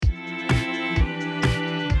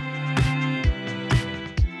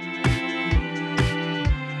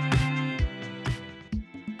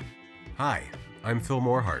Hi, I'm Phil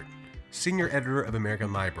Morehart, Senior Editor of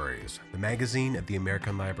American Libraries, the magazine of the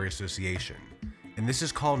American Library Association, and this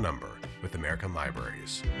is Call Number with American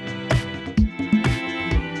Libraries.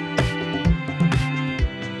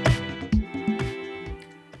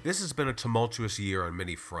 This has been a tumultuous year on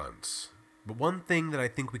many fronts, but one thing that I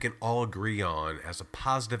think we can all agree on as a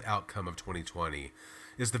positive outcome of 2020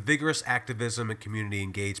 is the vigorous activism and community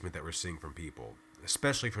engagement that we're seeing from people,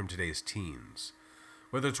 especially from today's teens.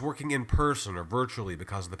 Whether it's working in person or virtually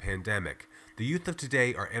because of the pandemic, the youth of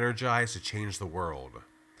today are energized to change the world,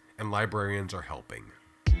 and librarians are helping.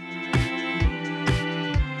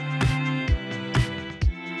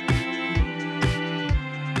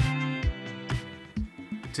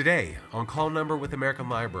 Today, on Call Number with American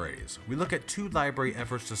Libraries, we look at two library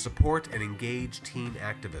efforts to support and engage teen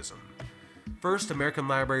activism. First, American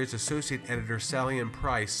Libraries Associate Editor Sally Ann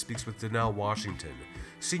Price speaks with Donnell Washington,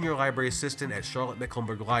 Senior Library Assistant at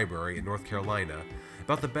Charlotte-Mecklenburg Library in North Carolina,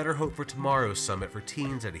 about the Better Hope for Tomorrow Summit for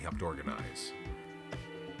teens that he helped organize.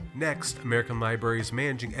 Next, American Libraries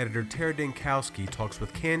Managing Editor Tara Dankowski talks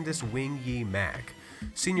with Candace Wing-Yee Mack,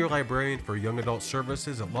 Senior Librarian for Young Adult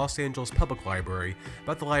Services at Los Angeles Public Library,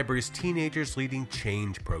 about the library's Teenagers Leading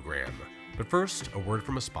Change program. But first, a word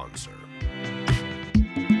from a sponsor.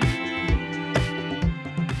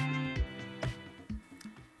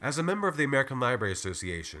 As a member of the American Library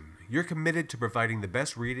Association, you're committed to providing the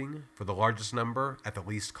best reading for the largest number at the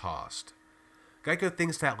least cost. Geico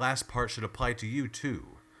thinks that last part should apply to you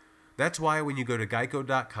too. That's why when you go to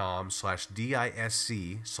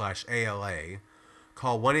geico.com/DISC/ALA,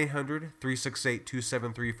 call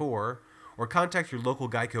 1-800-368-2734, or contact your local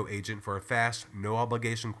Geico agent for a fast,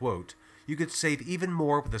 no-obligation quote, you could save even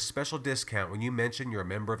more with a special discount when you mention you're a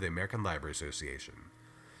member of the American Library Association.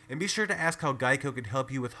 And be sure to ask how Geico can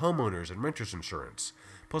help you with homeowners and renters insurance,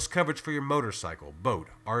 plus coverage for your motorcycle, boat,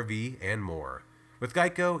 RV, and more. With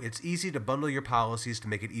Geico, it's easy to bundle your policies to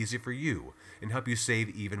make it easy for you and help you save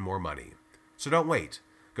even more money. So don't wait.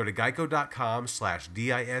 Go to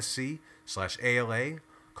geico.com/DISC/ALA,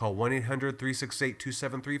 call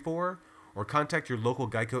 1-800-368-2734, or contact your local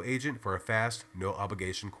Geico agent for a fast,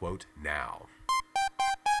 no-obligation quote now.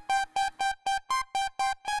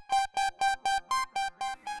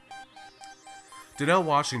 Donnell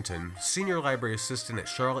Washington, Senior Library Assistant at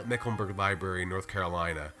Charlotte-Mecklenburg Library in North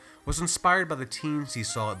Carolina, was inspired by the teens he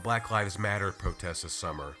saw at Black Lives Matter protests this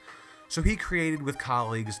summer. So he created with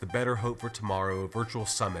colleagues the Better Hope for Tomorrow virtual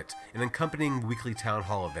summit and accompanying weekly town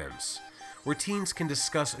hall events, where teens can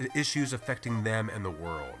discuss issues affecting them and the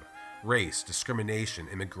world. Race, discrimination,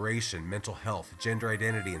 immigration, mental health, gender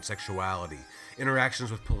identity and sexuality,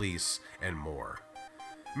 interactions with police, and more.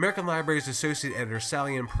 American Libraries Associate Editor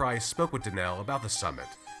Sally Ann Price spoke with Donnell about the summit,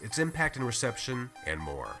 its impact and reception, and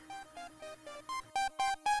more.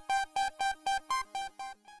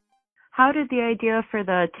 How did the idea for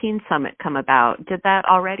the Teen Summit come about? Did that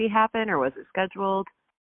already happen, or was it scheduled?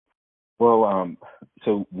 Well,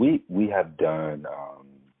 so we have done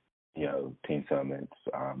teen summits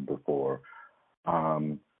before,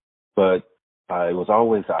 but it was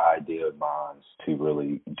always the idea of mine to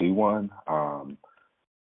really do one.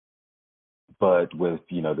 But with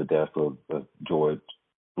the death of George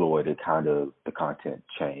Floyd, the content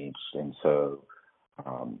changed, and so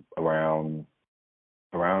around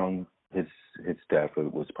his death,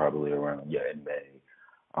 it was probably around in May.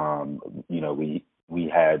 We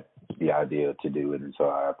had the idea to do it, and so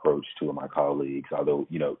I approached two of my colleagues. Although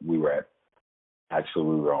we were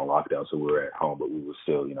on lockdown, so we were at home, but we were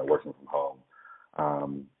still working from home.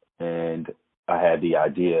 And I had the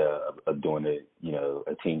idea of doing a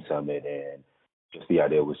teen summit, and just the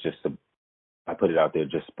idea was I put it out there,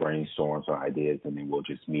 just brainstorm some ideas, and then we'll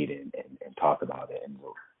just meet and talk about it.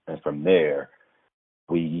 And from there,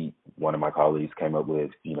 one of my colleagues came up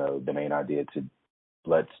with, the main idea to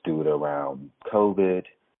let's do it around COVID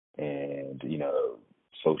and,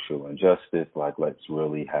 social injustice. Like, let's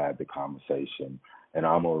really have the conversation, and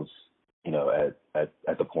almost,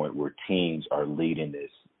 at the point where teens are leading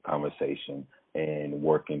this conversation and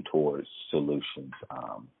working towards solutions.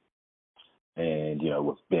 And,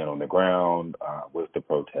 with being on the ground, with the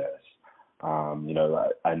protests,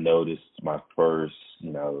 I noticed my first,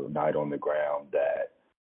 night on the ground that,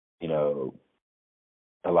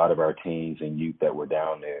 a lot of our teens and youth that were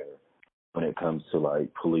down there, when it comes to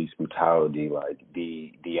like police brutality, like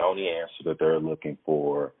the only answer that they're looking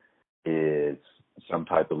for is some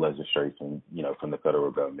type of legislation, from the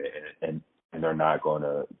federal government, and they're not going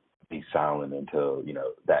to be silent until,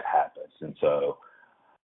 that happens. And so,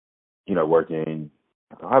 working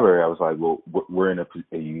at the library, I was like, well, we're in a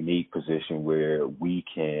unique position where we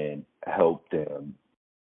can help them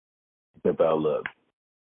develop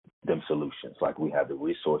them solutions. Like we have the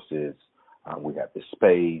resources, we have the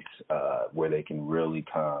space where they can really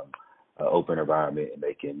come, open environment, and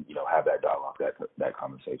they can, have that dialogue, that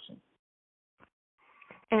conversation.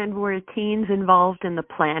 And were teens involved in the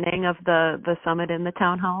planning of the summit in the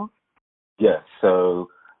town hall? Yes. So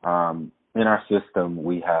in our system,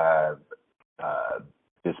 we have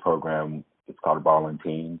this program. It's called Ballin'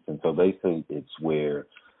 Teens, and so basically it's where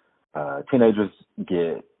teenagers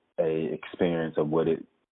get a experience of what it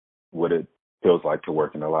feels like to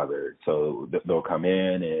work in the library. So they'll come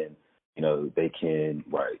in and they can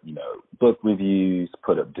write book reviews,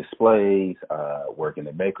 put up displays, work in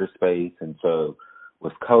the maker space. And so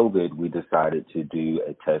with COVID, we decided to do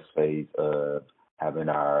a test phase of having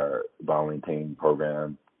our volunteering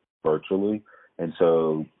program virtually. And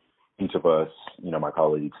so each of us, my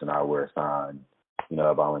colleagues and I were assigned,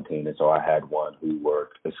 a volunteer. And so I had one who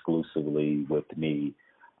worked exclusively with me.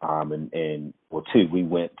 Two, we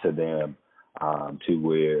went to them to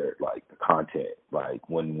where, like, the content, like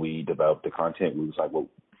when we developed the content, we was like, well,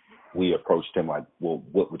 we approached him like, well,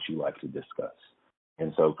 what would you like to discuss?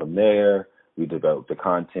 And so from there, we developed the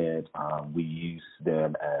content. We used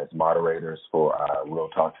them as moderators for our Real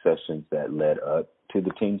Talk sessions that led up to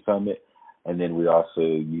the Teen Summit. And then we also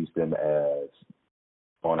used them as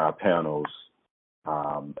on our panels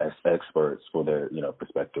as experts for their,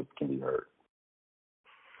 perspective can be heard.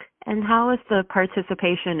 And how was the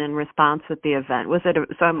participation and response with the event? Was it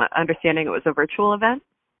so I'm understanding it was a virtual event?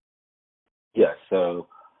 Yes. So,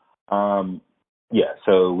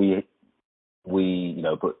 so we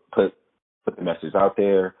put the message out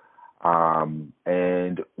there,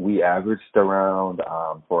 and we averaged around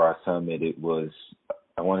for our summit. It was,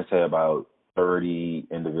 I want to say, about 30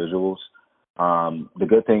 individuals. The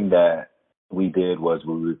good thing that we did was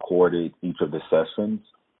we recorded each of the sessions.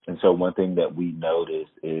 And so one thing that we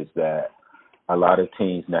noticed is that a lot of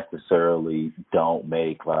teams necessarily don't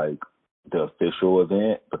make like the official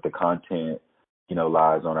event, but the content,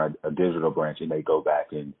 lies on a digital branch, and they go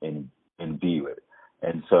back and view it.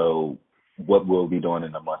 And so what we'll be doing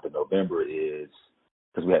in the month of November is,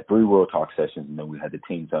 because we had 3 World Talk sessions and then we had the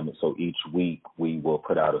Teen Summit, so each week we will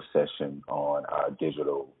put out a session on our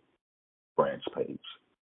digital branch page.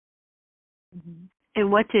 Mm-hmm. And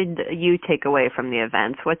what did you take away from the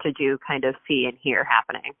events? What did you kind of see and hear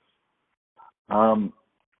happening?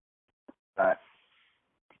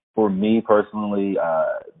 For me personally,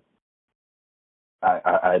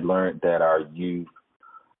 I learned that our youth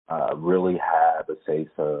really have a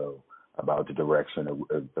say-so about the direction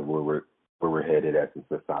of where we're headed as a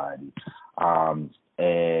society,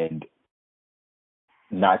 and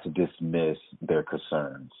not to dismiss their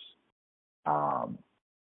concerns.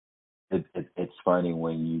 It's funny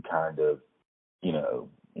when you kind of,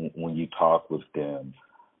 when you talk with them,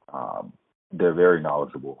 they're very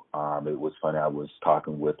knowledgeable. It was funny. I was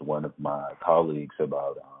talking with one of my colleagues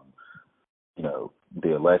about,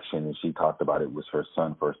 the election, and she talked about it was her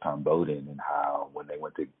son's first time voting, and how when they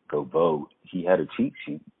went to go vote, he had a cheat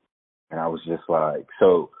sheet. And I was just like,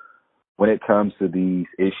 so when it comes to these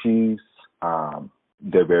issues,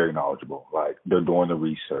 they're very knowledgeable. Like, they're doing the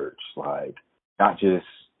research, like not just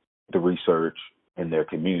the research in their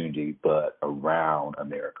community, but around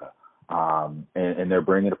America. And they're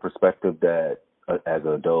bringing a perspective that as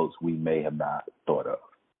adults we may have not thought of.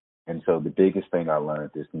 And so the biggest thing I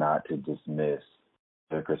learned is not to dismiss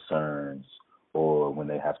their concerns or when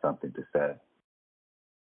they have something to say.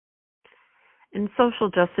 And social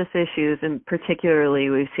justice issues, and particularly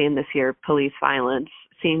we've seen this year police violence,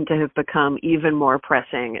 seem to have become even more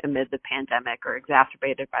pressing amid the pandemic, or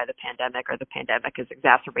exacerbated by the pandemic, or the pandemic is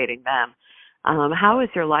exacerbating them. How is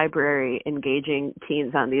your library engaging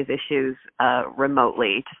teens on these issues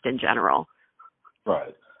remotely, just in general?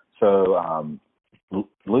 Right. So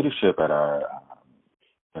leadership at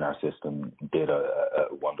in our system did a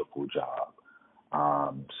wonderful job.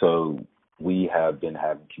 So we have been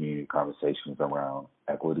having community conversations around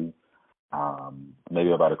equity.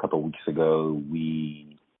 Maybe about a couple of weeks ago,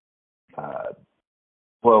 a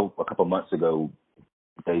couple of months ago,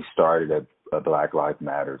 they started a Black Lives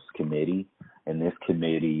Matters committee, and this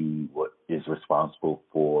committee is responsible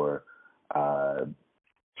for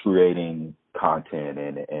creating content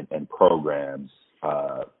and programs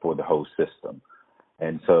for the whole system.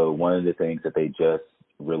 And so one of the things that they just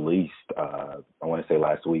released, I want to say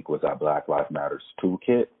last week, was our Black Lives Matters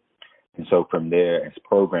toolkit. And so from there, as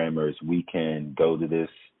programmers, we can go to this,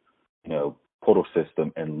 portal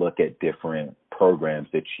system and look at different programs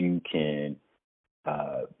that you can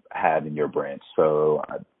have in your branch. So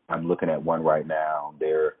I'm looking at one right now.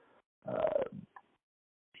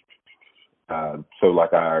 So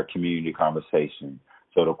like our community conversation.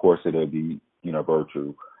 So of course it'll be,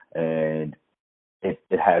 virtual, and it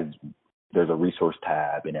has, there's a resource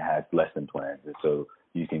tab and it has lesson plans. And so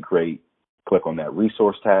you can click on that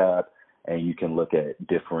resource tab and you can look at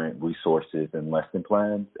different resources and lesson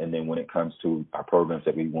plans. And then when it comes to our programs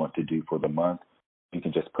that we want to do for the month, you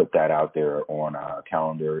can just put that out there on our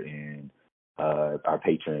calendar, and our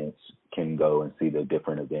patrons can go and see the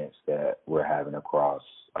different events that we're having across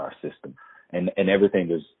our system. And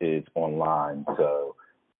everything is online. So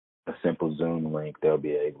a simple Zoom link, they'll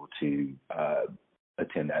be able to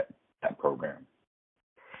attend that program.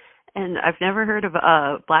 And I've never heard of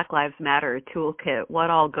a Black Lives Matter toolkit. What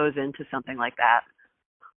all goes into something like that?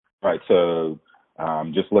 Right. So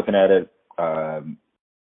just looking at it,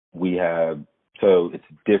 we have, so it's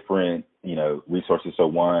different, resources. So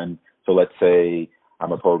let's say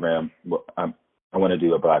I'm a program, I want to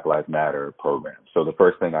do a Black Lives Matter program. So the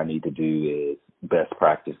first thing I need to do is best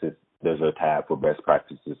practices. There's a tab for best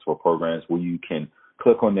practices for programs where you can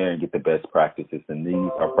click on there and get the best practices. And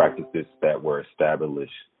these are practices that were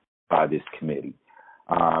established by this committee.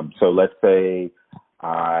 So let's say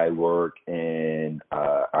I work in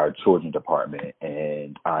our children department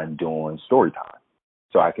and I'm doing story time.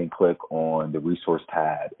 So I can click on the resource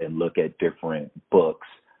tab and look at different books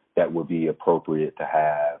that would be appropriate to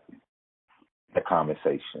have a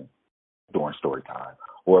conversation during story time.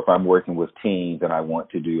 Or if I'm working with teens and I want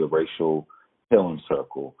to do a racial healing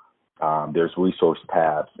circle, there's resource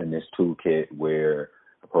tabs in this toolkit where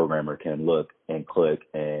a programmer can look and click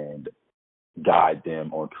and guide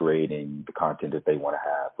them on creating the content that they want to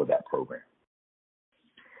have for that program.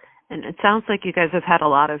 And it sounds like you guys have had a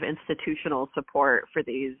lot of institutional support for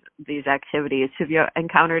these activities. Have you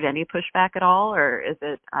encountered any pushback at all, or is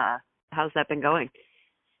it how's that been going?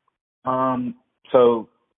 So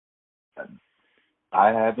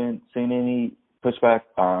I haven't seen any pushback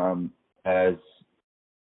as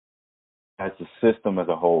the system as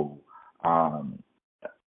a whole.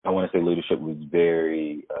 I want to say leadership was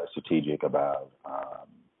very strategic about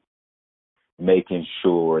making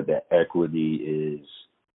sure that equity is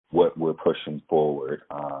what we're pushing forward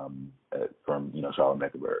from Charlotte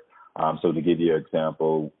Mecklenburg. So to give you an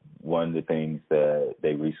example, one of the things that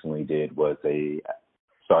they recently did was they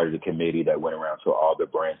started a committee that went around to all the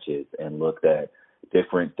branches and looked at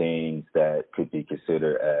different things that could be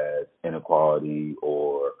considered as inequality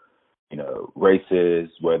or races,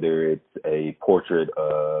 whether it's a portrait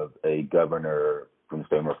of a governor from the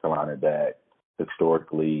state of North Carolina that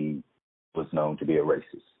historically was known to be a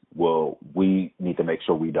racist. Well, we need to make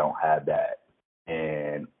sure we don't have that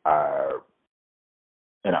in our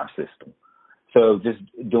system. So just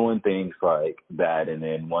doing things like that, and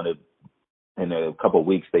then in a couple of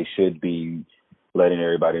weeks they should be letting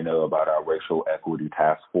everybody know about our racial equity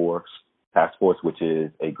task force, which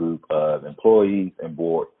is a group of employees and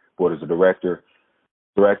board of directors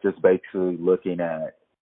basically looking at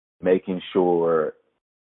making sure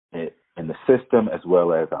it, in the system as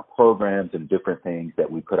well as our programs and different things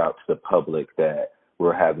that we put out to the public that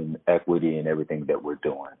we're having equity in everything that we're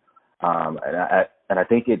doing. And I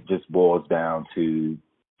think it just boils down to,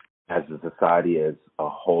 as a society as a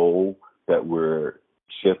whole, that we're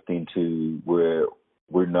shifting to where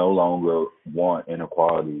we no longer want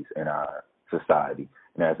inequalities in our society.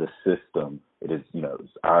 And as a system, it is,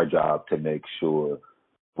 it's our job to make sure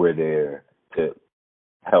we're there to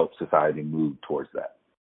help society move towards that.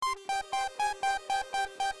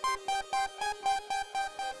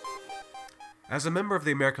 As a member of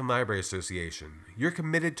the American Library Association, you're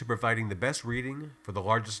committed to providing the best reading for the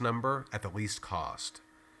largest number at the least cost.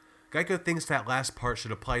 Geico thinks that last part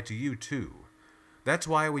should apply to you, too. That's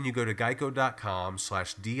why when you go to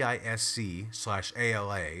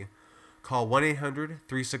geico.com/DISC/ALA, call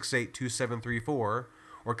 1-800-368-2734,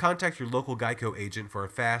 or contact your local Geico agent for a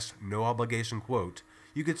fast, no-obligation quote,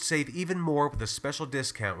 you could save even more with a special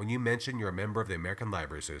discount when you mention you're a member of the American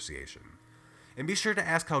Library Association. And be sure to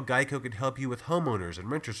ask how Geico can help you with homeowners and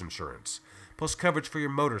renters insurance, plus coverage for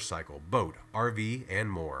your motorcycle, boat, RV, and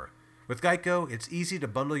more. With Geico, it's easy to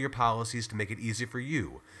bundle your policies to make it easy for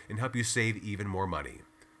you and help you save even more money.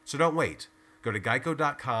 So don't wait. Go to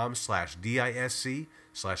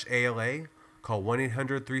geico.com/DISC/ALA, call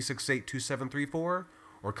 1-800-368-2734,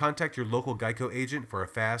 or contact your local Geico agent for a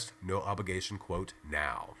fast, no-obligation quote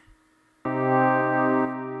now.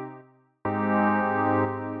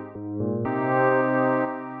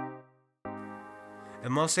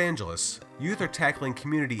 In Los Angeles, youth are tackling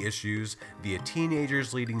community issues via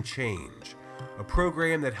Teenagers Leading Change, a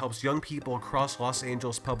program that helps young people across Los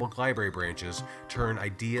Angeles public library branches turn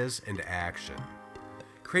ideas into action.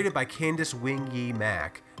 Created by Candace Wing Yi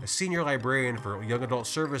Mack, a senior librarian for young adult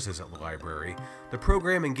services at the library, the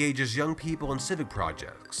program engages young people in civic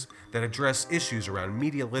projects that address issues around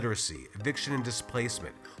media literacy, eviction and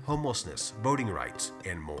displacement, homelessness, voting rights,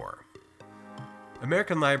 and more.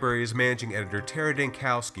 American Library's managing editor Tara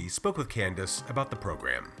Dankowski spoke with Candace about the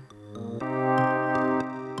program.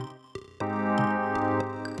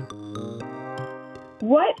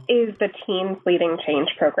 What is the Teens Leading Change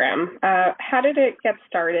program? How did it get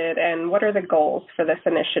started, and what are the goals for this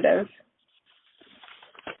initiative?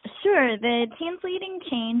 Sure. The Teens Leading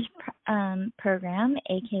Change program,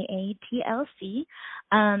 aka TLC,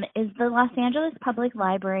 is the Los Angeles Public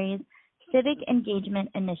Library's civic engagement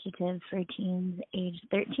initiative for teens aged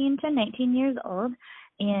 13 to 19 years old.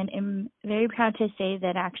 And I'm very proud to say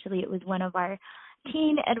that actually it was one of our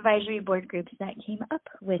teen advisory board groups that came up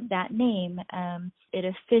with that name. It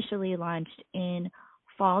officially launched in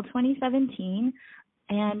fall 2017,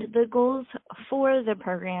 and the goals for the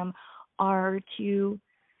program are to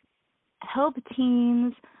help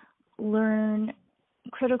teens learn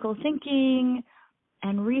critical thinking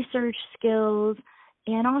and research skills,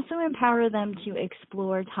 and also empower them to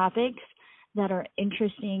explore topics that are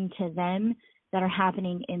interesting to them that are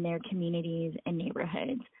happening in their communities and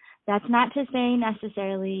neighborhoods. That's not to say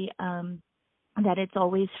necessarily that it's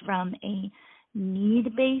always from a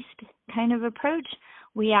need-based kind of approach.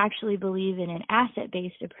 We actually believe in an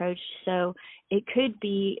asset-based approach. So it could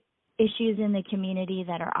be issues in the community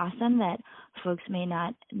that are awesome that folks may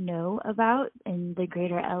not know about in the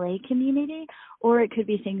greater LA community, or it could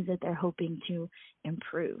be things that they're hoping to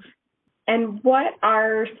improve. And what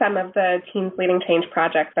are some of the Teens Leading Change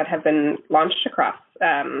projects that have been launched across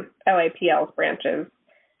LAPL's branches?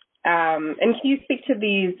 And can you speak to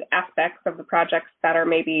these aspects of the projects that are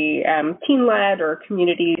maybe teen-led or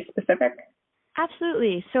community-specific?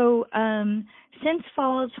 Absolutely. So since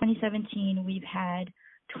fall of 2017, we've had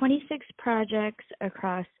 26 projects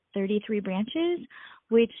across 33 branches,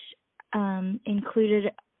 which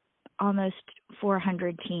included almost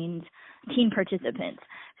 400 teen participants.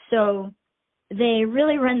 So they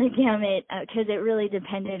really run the gamut because it really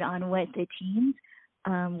depended on what the teens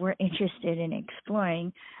were interested in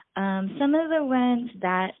exploring. Some of the ones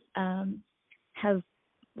that some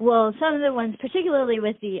of the ones, particularly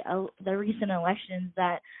with the recent elections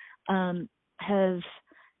that have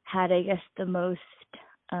had, I guess, the most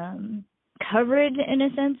coverage in a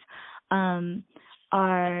sense,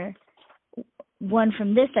 are one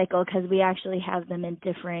from this cycle, because we actually have them in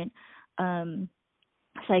different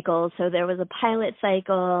cycles. So there was a pilot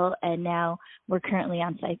cycle, and now we're currently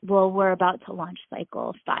on we're about to launch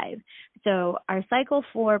cycle 5. So our cycle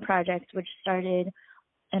 4 projects, which started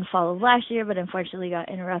in fall of last year, but unfortunately got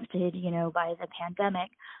interrupted, by the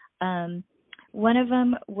pandemic. One of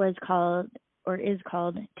them was called, or is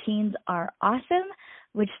called, Teens Are Awesome,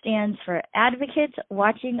 which stands for Advocates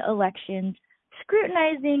Watching Elections,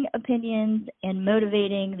 Scrutinizing Opinions, and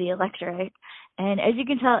Motivating the Electorate. And as you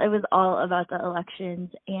can tell, it was all about the elections,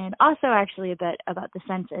 and also actually a bit about the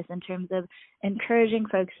census in terms of encouraging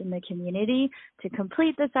folks in the community to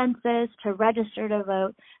complete the census, to register to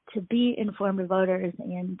vote, to be informed voters,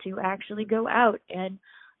 and to actually go out and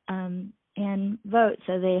vote.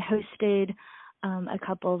 So they hosted a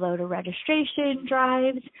couple voter registration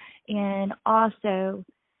drives, and also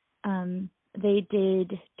they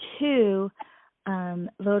did 2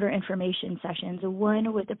 voter information sessions,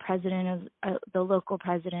 one with the local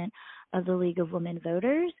president of the League of Women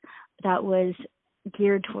Voters that was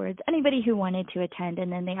geared towards anybody who wanted to attend,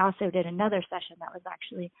 and then they also did another session that was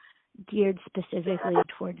actually geared specifically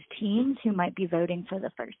towards teens who might be voting for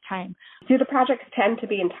the first time. Do the projects tend to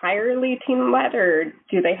be entirely teen-led, or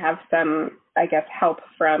do they have some, help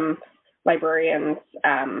from librarians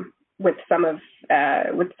with some of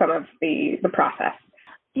the process?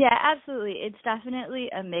 Yeah, absolutely. It's definitely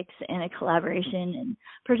a mix and a collaboration, and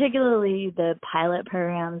particularly the pilot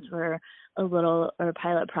programs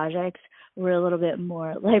pilot projects were a little bit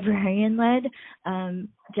more librarian-led,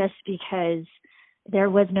 just because there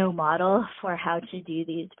was no model for how to do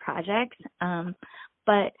these projects.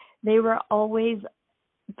 But they were always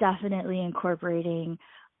definitely incorporating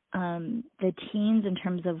the teens in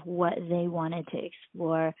terms of what they wanted to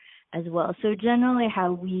explore as well. So generally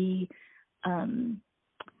how we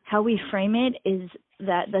frame it is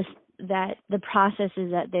that the process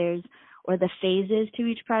is that the phases to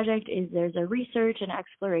each project is there's a research and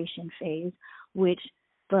exploration phase, which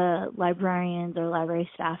the librarians or library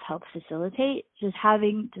staff help facilitate, just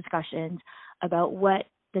having discussions about what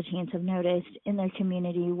the teens have noticed in their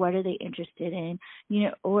community, what are they interested in,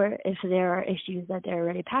 or if there are issues that they're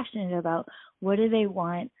already passionate about, what do they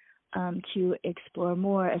want to explore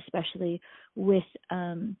more, especially with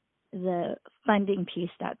the funding piece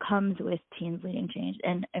that comes with Teens Leading Change.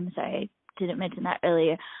 And I'm sorry, I didn't mention that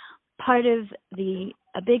earlier.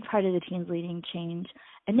 A big part of the Teens Leading Change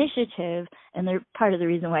initiative, and part of the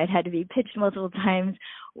reason why it had to be pitched multiple times,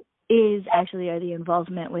 is actually the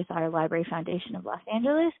involvement with our Library Foundation of Los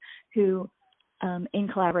Angeles, who, in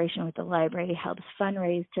collaboration with the library, helps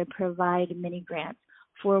fundraise to provide mini grants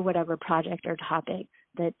for whatever project or topic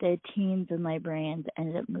that the teens and librarians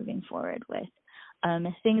ended up moving forward with.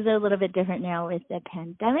 Things are a little bit different now with the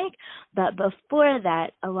pandemic, but before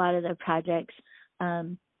that, a lot of the projects,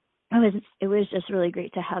 it was just really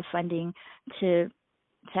great to have funding to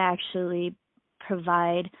actually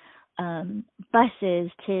provide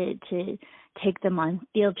buses to take them on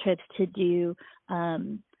field trips to do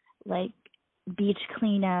like beach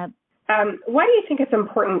cleanup. Why do you think it's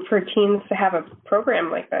important for teens to have a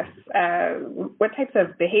program like this? What types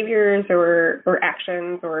of behaviors or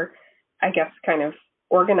actions or, I guess, kind of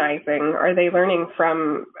organizing are they learning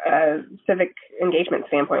from a civic engagement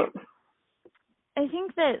standpoint? I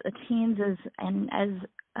think that teens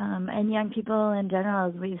and young people in general,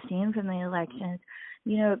 as we've seen from the elections,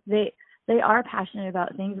 they are passionate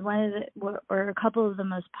about things. One of or a couple of the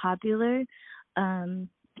most popular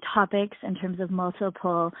topics in terms of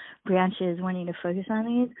multiple branches wanting to focus on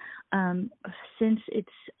these, since it's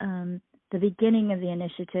the beginning of the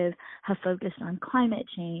initiative, have focused on climate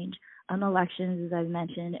change, elections, as I've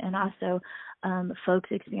mentioned, and also folks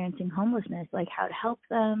experiencing homelessness, like how to help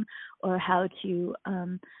them or how to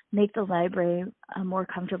make the library a more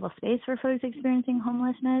comfortable space for folks experiencing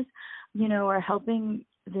homelessness, or helping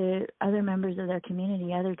the other members of their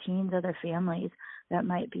community, other teens, other families that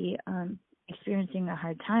might be experiencing a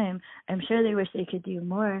hard time. I'm sure they wish they could do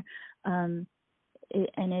more, and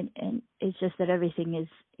it's just that everything is,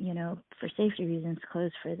 for safety reasons,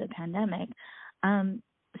 closed for the pandemic.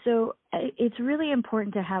 So it's really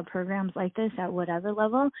important to have programs like this at whatever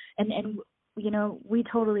level. And we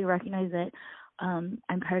totally recognize that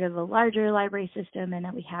I'm part of a larger library system and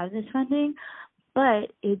that we have this funding,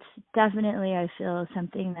 but it's definitely, I feel,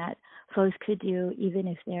 something that folks could do even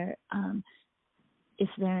if they're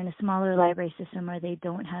in a smaller library system or they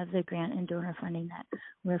don't have the grant and donor funding that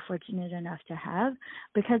we're fortunate enough to have,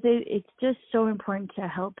 because it's just so important to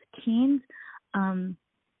help teens,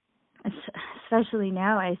 especially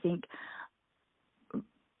now, I think,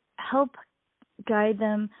 help guide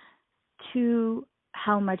them to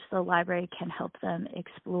how much the library can help them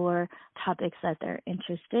explore topics that they're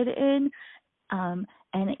interested in,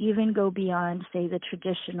 and even go beyond, say, the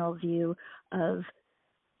traditional view of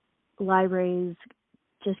libraries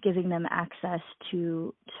just giving them access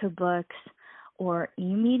to books or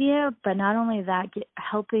e-media, but not only that,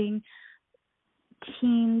 helping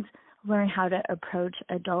teens learn how to approach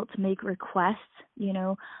adults, make requests,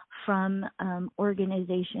 from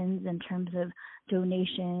organizations in terms of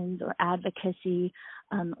donations or advocacy,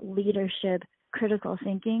 leadership, critical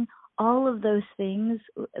thinking. All of those things,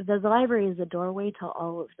 the library is a doorway to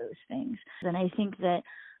all of those things. And I think that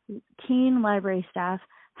teen library staff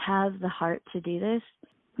have the heart to do this.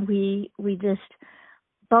 We just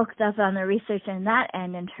bulked up on the research in that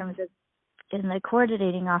end in terms of in the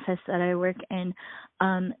coordinating office that I work in,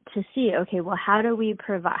 to see, okay, well, how do we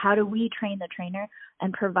train the trainer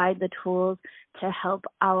and provide the tools to help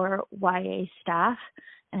our YA staff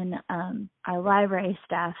and our library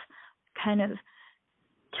staff kind of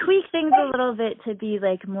tweak things a little bit to be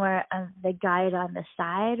like more of the guide on the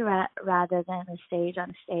side rather than the sage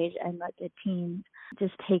on stage, and let the teams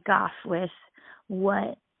just take off with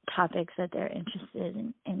what topics that they're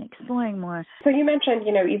interested in exploring more. So you mentioned,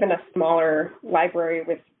 even a smaller library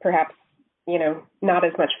with perhaps, not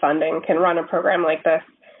as much funding can run a program like this.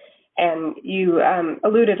 And you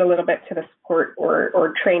alluded a little bit to the support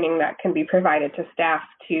or training that can be provided to staff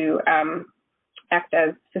to act as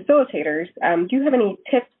facilitators. Do you have any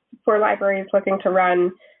tips for libraries looking to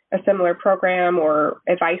run a similar program or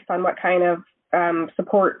advice on what kind of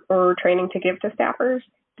support or training to give to staffers?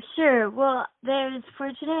 Sure. Well, there's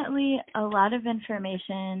fortunately a lot of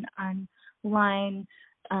information online,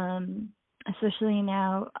 especially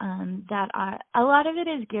now, that a lot of it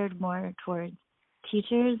is geared more towards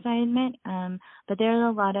teachers, I admit, but there's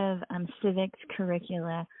a lot of civics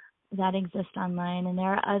curricula that exist online, and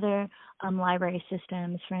there are other library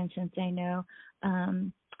systems. For instance, I know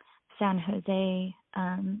San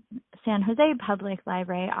Jose Public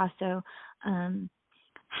Library also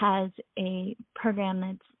has a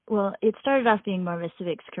program it started off being more of a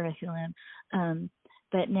civics curriculum,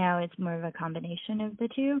 but now it's more of a combination of the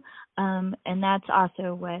two. And that's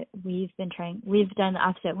also what we've been trying. We've done the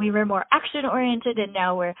opposite. We were more action-oriented, and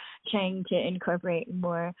now we're trying to incorporate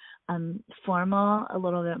more a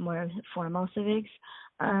little bit more formal civics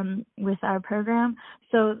with our program.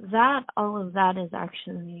 So all of that is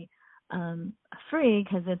actually free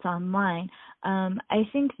because it's online. I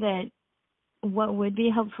think that what would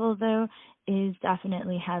be helpful, though, is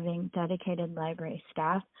definitely having dedicated library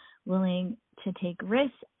staff willing to take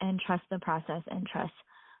risks and trust the process and trust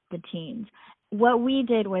the teens. What we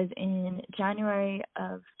did was in January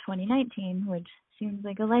of 2019, which seems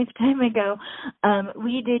like a lifetime ago,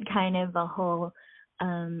 we did kind of a whole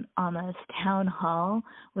almost town hall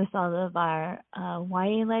with all of our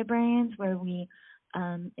YA librarians where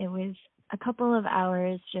it was a couple of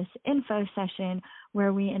hours just info session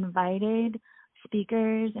where we invited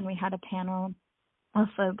speakers and we had a panel of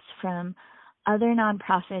folks from other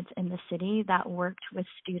nonprofits in the city that worked with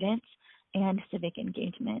students and civic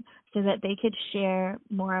engagement so that they could share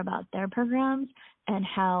more about their programs and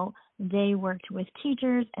how they worked with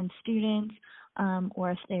teachers and students,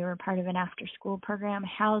 or if they were part of an after-school program,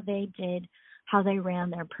 how they ran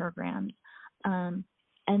their programs.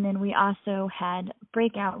 And then we also had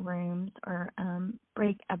breakout rooms or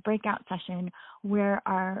a breakout session where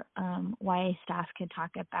our YA staff could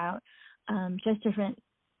talk about just different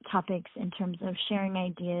topics in terms of sharing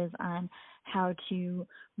ideas on how to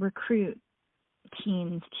recruit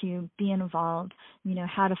teens to be involved,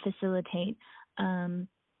 how to facilitate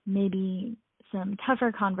maybe some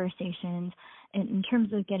tougher conversations in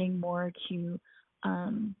terms of getting more to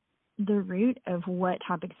the root of what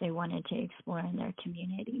topics they wanted to explore in their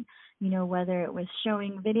community, whether it was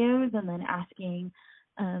showing videos and then asking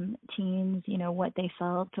teens, what they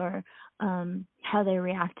felt or how they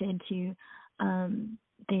reacted to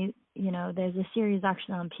there's a series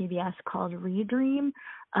actually on PBS called Redream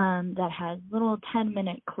that has little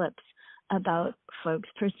 10-minute clips about folks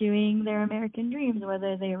pursuing their American dreams,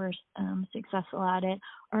 whether they were successful at it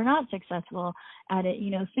or not successful at it,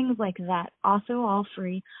 things like that. Also all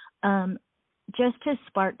free, just to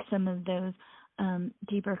spark some of those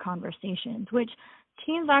deeper conversations, which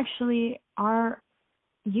teens actually are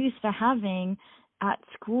used to having at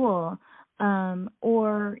school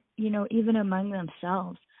or, even among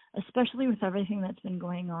themselves, especially with everything that's been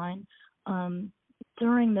going on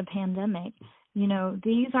during the pandemic.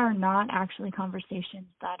 These are not actually conversations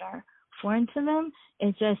that are foreign to them.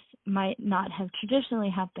 It just might not have traditionally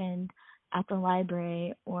happened at the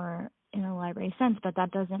library or in a library sense, but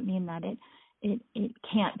that doesn't mean that it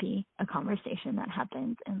can't be a conversation that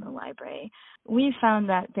happens in the library. We found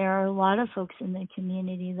that there are a lot of folks in the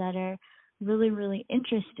community that are really, really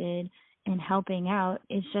interested in helping out.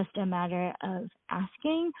 It's just a matter of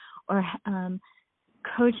asking or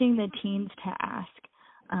coaching the teens to ask.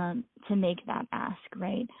 To make that ask,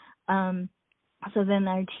 right? So then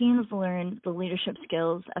our teens learn the leadership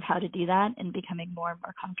skills of how to do that and becoming more and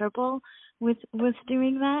more comfortable with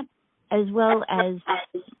doing that, as well as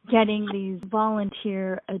getting these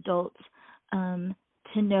volunteer adults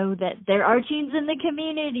to know that there are teens in the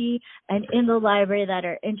community and in the library that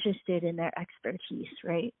are interested in their expertise,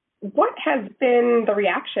 right? What has been the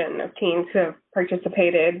reaction of teens who have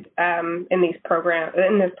participated in this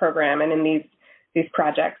program and in these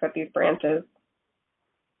projects at these branches?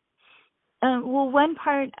 Well,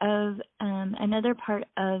 another part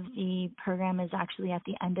of the program is actually at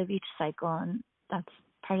the end of each cycle, and that's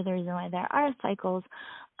part of the reason why there are cycles,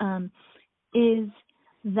 is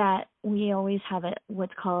that we always have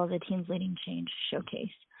what's called a Teens Leading Change showcase,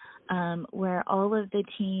 where all of the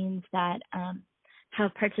teens that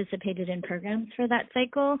have participated in programs for that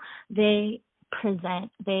cycle, they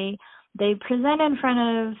present in front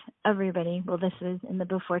of everybody. Well, this was in the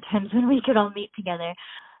before times when we could all meet together.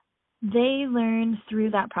 They learn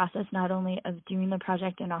through that process not only of doing the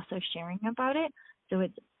project and also sharing about it. So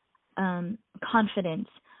it's confidence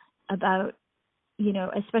about,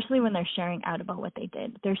 especially when they're sharing out about what they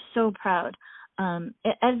did. They're so proud,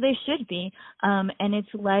 as they should be. And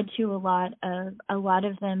it's led to a lot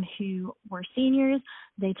of them who were seniors.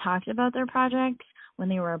 They talked about their projects when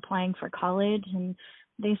they were applying for college, and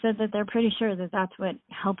they said that they're pretty sure that that's what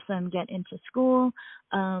helps them get into school.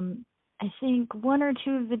 I think one or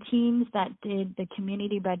two of the teams that did the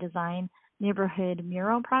Community by Design neighborhood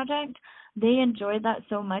mural project, they enjoyed that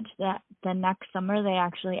so much that the next summer they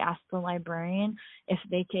actually asked the librarian if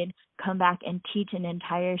they could come back and teach an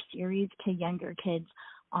entire series to younger kids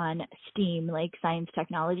on STEAM, like science,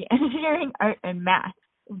 technology, engineering, art, and math.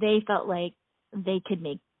 They felt like they could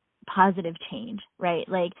make positive change, right?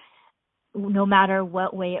 Like no matter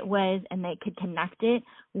what way it was, and they could connect it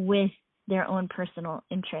with their own personal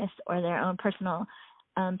interests or their own personal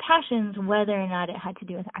passions, whether or not it had to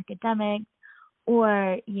do with academics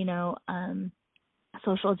or,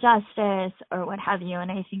 social justice or what have you.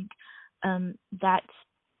 And I think that's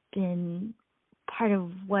been part of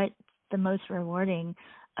what's the most rewarding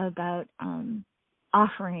about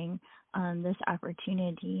offering this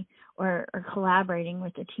opportunity or collaborating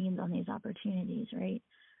with the teams on these opportunities, right?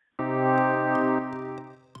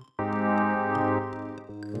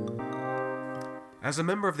 As a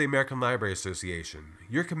member of the American Library Association,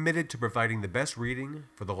 you're committed to providing the best reading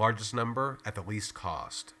for the largest number at the least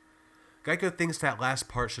cost. Geico thinks that last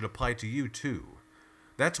part should apply to you too.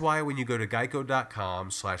 That's why when you go to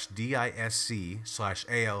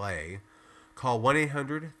geico.com/DISC/ALA, call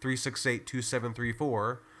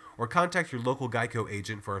 1-800-368-2734, or contact your local Geico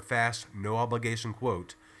agent for a fast, no-obligation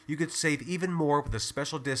quote, you could save even more with a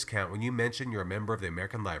special discount when you mention you're a member of the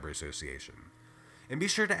American Library Association. And be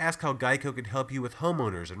sure to ask how Geico can help you with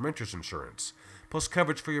homeowners and renters insurance, plus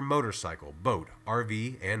coverage for your motorcycle, boat,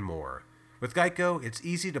 RV, and more. With Geico, it's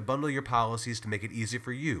easy to bundle your policies to make it easy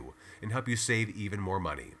for you and help you save even more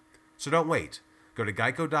money. So don't wait. Go to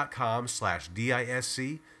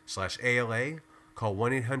geico.com/DISC/ALA, call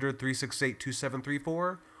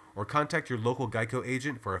 1-800-368-2734, or contact your local Geico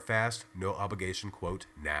agent for a fast, no-obligation quote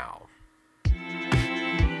now.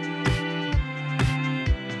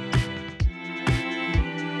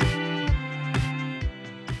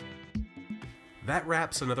 That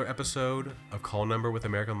wraps another episode of Call Number with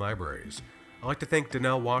American Libraries. I'd like to thank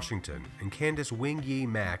Donnell Washington and Candace Wing Yi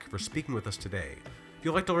Mack for speaking with us today. If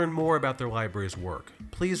you'd like to learn more about their library's work,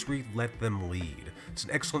 please read Let Them Lead. It's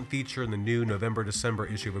an excellent feature in the new November-December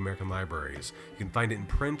issue of American Libraries. You can find it in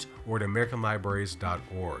print or at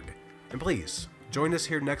americanlibraries.org. And please, join us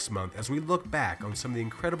here next month as we look back on some of the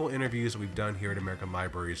incredible interviews that we've done here at American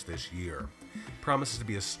Libraries this year. It promises to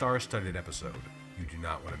be a star-studded episode. You do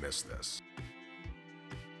not want to miss this.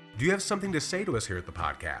 Do you have something to say to us here at the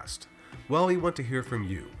podcast? Well, we want to hear from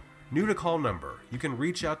you. New to Call Number, you can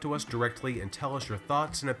reach out to us directly and tell us your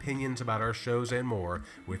thoughts and opinions about our shows and more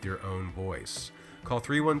with your own voice. Call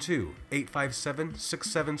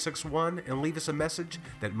 312-857-6761 and leave us a message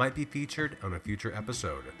that might be featured on a future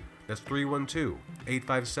episode. That's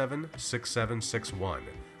 312-857-6761.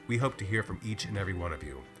 We hope to hear from each and every one of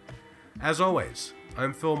you. As always,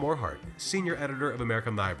 I'm Phil Morehart, Senior Editor of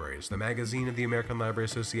American Libraries, the magazine of the American Library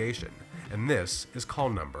Association, and this is Call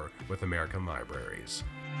Number with American Libraries.